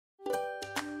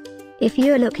If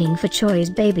you're looking for Choi's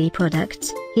baby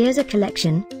products, here's a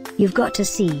collection you've got to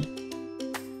see.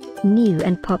 New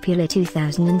and popular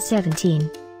 2017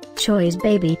 Choi's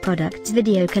baby products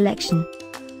video collection.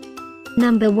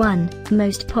 Number 1,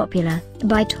 most popular,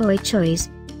 by Chois.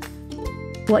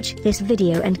 Watch this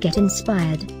video and get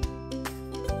inspired.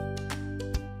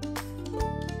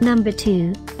 Number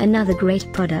 2, another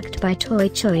great product by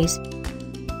Chois.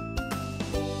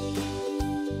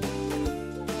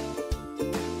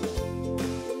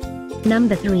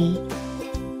 Number 3.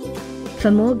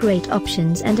 For more great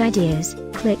options and ideas,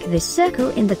 click this circle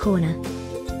in the corner.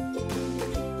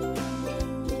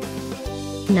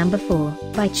 Number 4,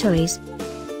 by Chois.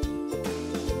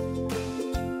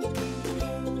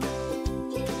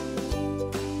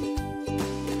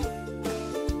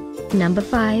 Number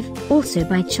 5, also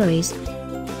by Chois.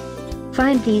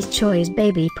 Find these Choi's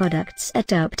baby products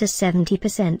at up to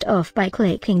 70% off by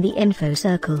clicking the info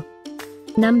circle.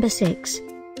 Number 6.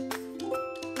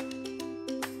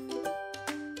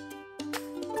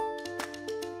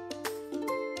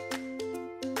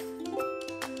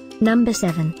 Number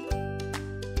 7.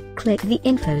 Click the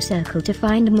info circle to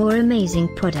find more amazing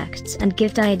products and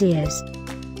gift ideas.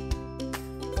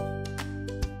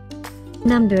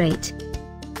 Number 8.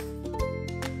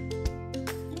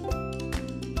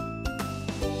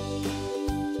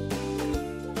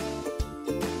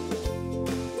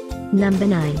 Number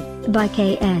 9, by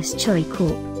Choi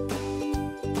Corp.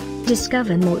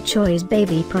 Discover more Choi's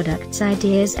baby products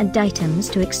ideas and items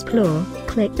to explore,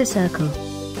 click the circle.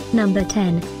 Number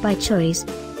 10, by Chois.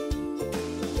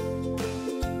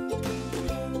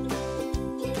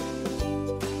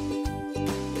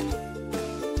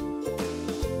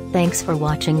 Thanks for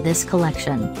watching this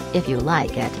collection. If you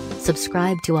like it,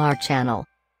 subscribe to our channel.